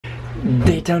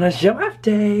Daytona Showoff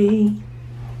Day.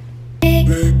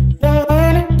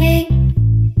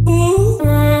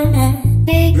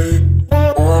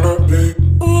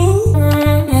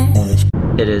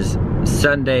 It is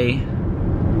Sunday,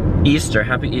 Easter.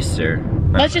 Happy Easter.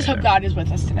 Let's just hope God is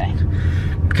with us today.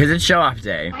 Because it's Showoff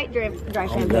Day. Oh,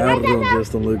 the algorithm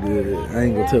just don't look good. I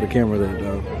ain't gonna tell the camera that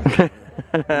though.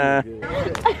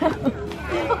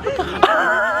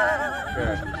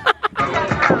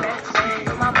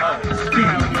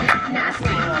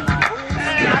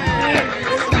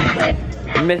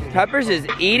 Miss Peppers is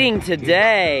eating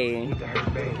today.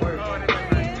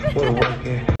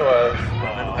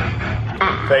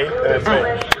 Faith and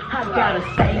faith.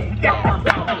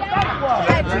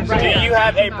 Do you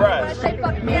have a brush?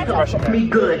 Me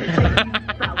good.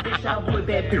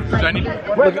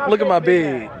 Look at my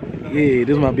big. Yeah, this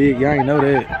is my big. Y'all ain't know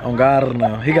that. On God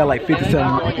now. He got like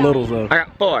 50-something littles though. I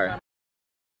got 4.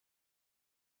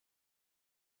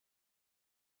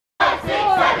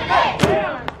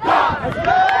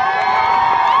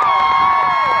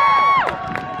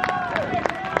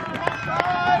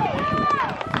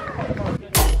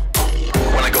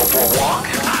 When I go for a walk,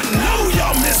 I know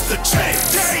y'all missed the train.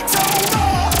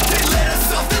 Daytona, they let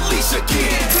us off the leash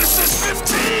again. This is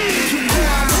 15.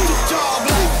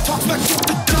 Talk back to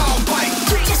the dog bite.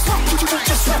 Just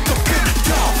wrap up in the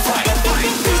dog fight.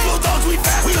 People dogs we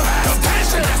fast, we have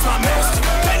passion. That's my master.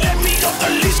 They let me off the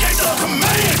leash, gave the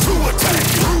command to attack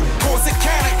you. Course it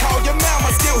can't call your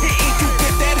mama, still hitting you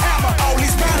with that hammer. All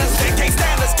these manners, they can't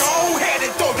stand us. Go ahead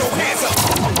and throw your hands up.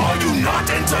 Are you not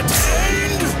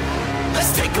entertained?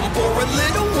 Let's take them for a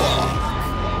little walk.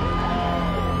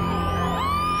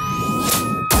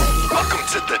 Welcome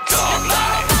to the dog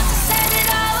life.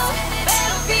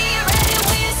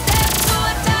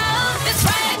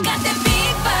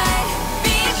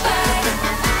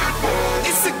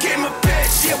 It's a game of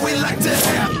bitch, yeah, we like to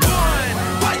have fun.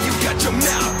 Why you got your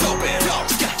mouth open?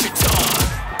 Dogs got your tongue.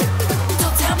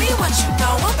 Don't tell me what you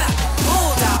know about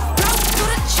bulldog. Broke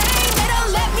through the chain, they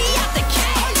don't let me out the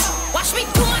cage. Watch me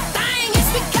do my thing, yes,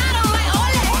 we got 'em like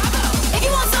ole. If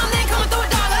you want something, come and throw a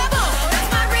dog elbow. That's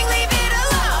my ring, leave it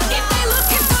alone. If they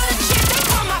looking for the chick, they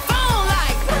call my phone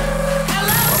like,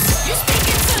 hello, you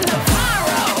speaking to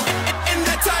Navarro. And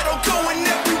that title going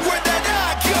everywhere that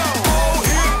I go. Oh,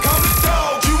 here come the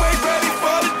dog, you ain't ready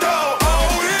for the dog.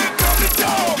 Oh, here come the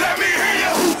dog, let me hear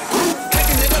you.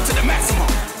 Taking it up to the maximum,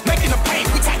 making them pay,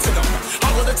 we taxing them.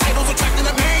 All of the titles attracting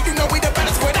the man, you know we the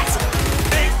baddest with accent.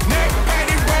 Big neck,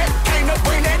 patty wet, came to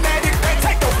bring that natty red.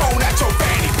 Take the phone out your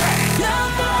fanny pack.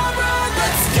 Navarro,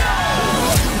 let's go.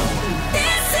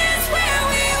 This is where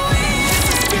we win.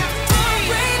 Our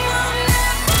reign will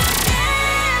never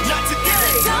end. Not today.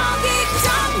 It's a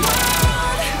dog-eat-dog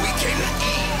world. We came to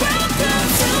eat. Welcome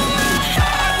to my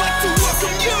house. I'd like to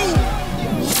welcome you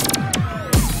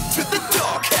to the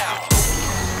dog house.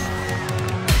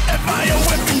 If I am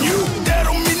whipping you, that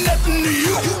don't mean nothing to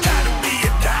you. You gotta be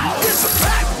a dog. It's a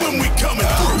fact when we coming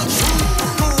through.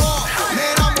 Go on,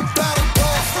 man, I'm a battle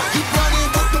dog. You running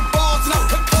with the balls and I'm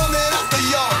controlling out the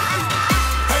yard.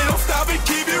 Ain't no stopping,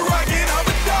 keep it rocking, I'm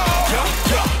a dog.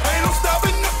 Yeah. Ain't no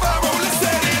stopping the Navarro, let's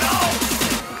set it off.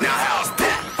 Now how's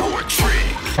that for a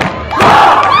trick?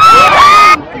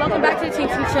 Welcome back to the TV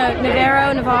show.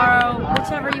 Navarro,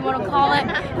 whichever you want to call it.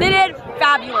 They did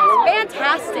fabulous,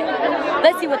 fantastic.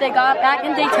 Let's see what they got back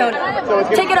in Daytona.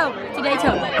 Take it over to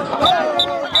Daytona.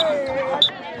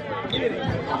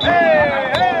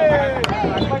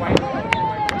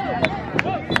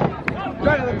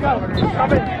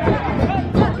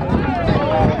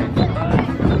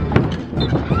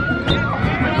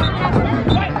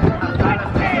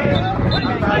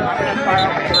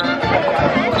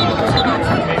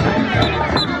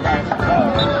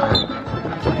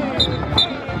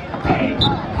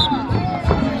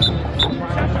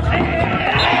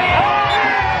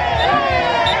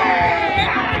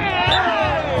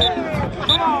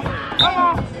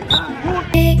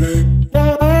 Big